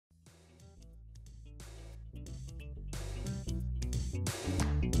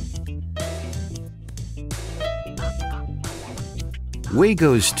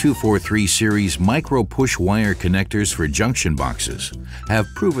WAGO's 243 series micro push wire connectors for junction boxes have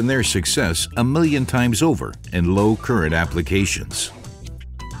proven their success a million times over in low current applications.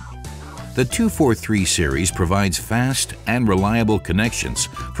 The 243 series provides fast and reliable connections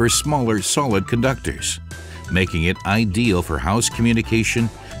for smaller solid conductors, making it ideal for house communication,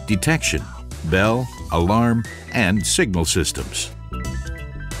 detection, bell, alarm, and signal systems.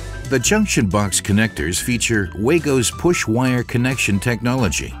 The junction box connectors feature WAGO's push wire connection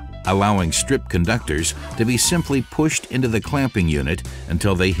technology, allowing strip conductors to be simply pushed into the clamping unit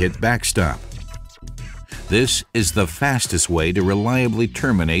until they hit backstop. This is the fastest way to reliably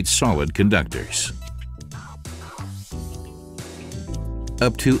terminate solid conductors.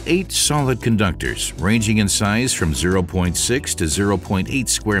 Up to 8 solid conductors, ranging in size from 0.6 to 0.8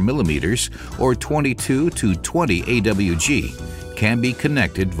 square millimeters or 22 to 20 AWG, can be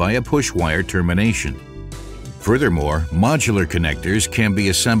connected via push wire termination. Furthermore, modular connectors can be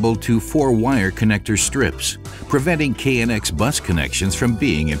assembled to 4-wire connector strips, preventing KNX bus connections from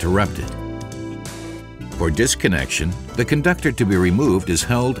being interrupted. For disconnection, the conductor to be removed is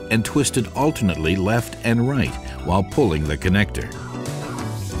held and twisted alternately left and right while pulling the connector.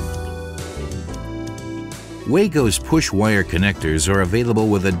 WAGO's push wire connectors are available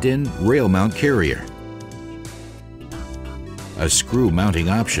with a DIN rail mount carrier. A screw mounting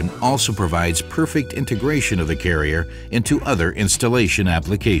option also provides perfect integration of the carrier into other installation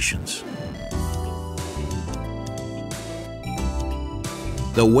applications.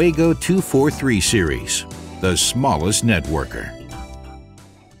 The WAGO 243 series, the smallest networker.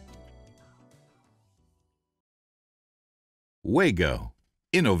 WAGO,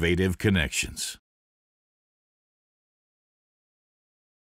 innovative connections.